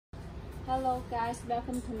Hello guys,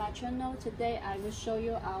 welcome to my channel. Today I will show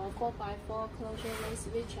you our 4x4 closure lace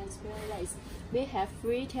with transparent lace. We have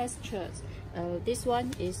 3 textures. This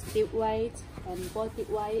one is deep weight and body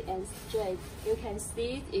weight and straight. You can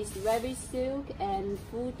see it's very silk and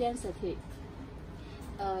full density.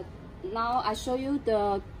 Now I show you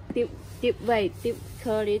the deep weight, deep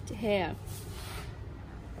curled hair.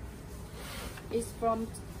 It's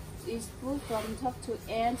full from top to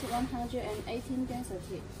end, 118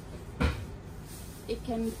 density. It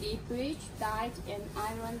can be bleached, dyed, and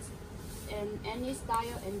ironed in any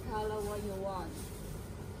style and color what you want.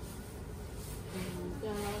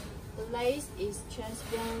 The lace is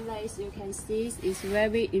transparent lace. You can see it's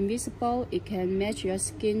very invisible. It can match your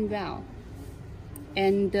skin well,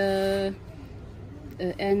 and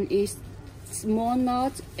it's small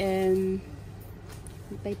knot and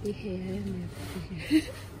baby hair,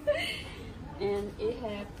 and it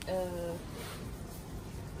have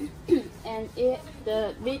and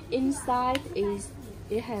the bit inside is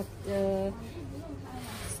it have the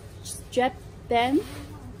strap band,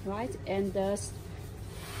 right, and the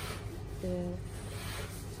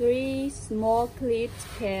 3 small clips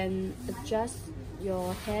can adjust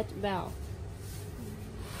your head well.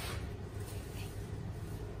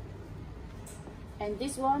 And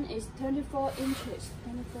this one is 24 inches.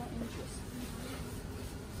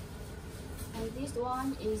 And this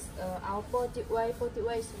one is our body weight. Body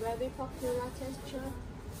weight is very popular texture.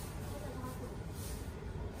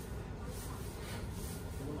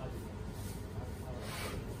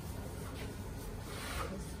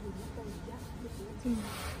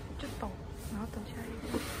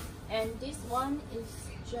 And this one is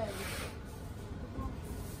straight.